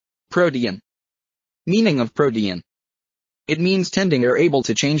Protean. Meaning of Protean. It means tending or able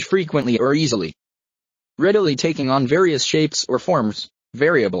to change frequently or easily. Readily taking on various shapes or forms,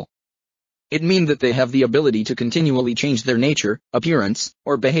 variable. It means that they have the ability to continually change their nature, appearance,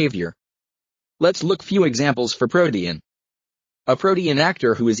 or behavior. Let's look few examples for Protean. A Protean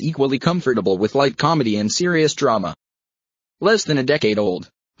actor who is equally comfortable with light comedy and serious drama. Less than a decade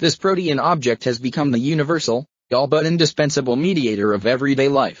old, this Protean object has become the universal, all but indispensable mediator of everyday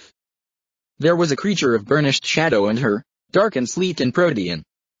life. There was a creature of burnished shadow and her, dark and sleek and Protean.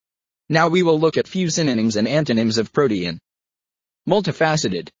 Now we will look at few synonyms and antonyms of Protean.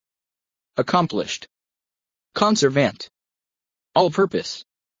 Multifaceted. Accomplished. Conservant. All-purpose.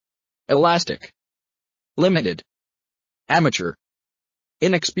 Elastic. Limited. Amateur.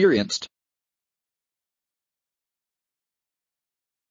 Inexperienced.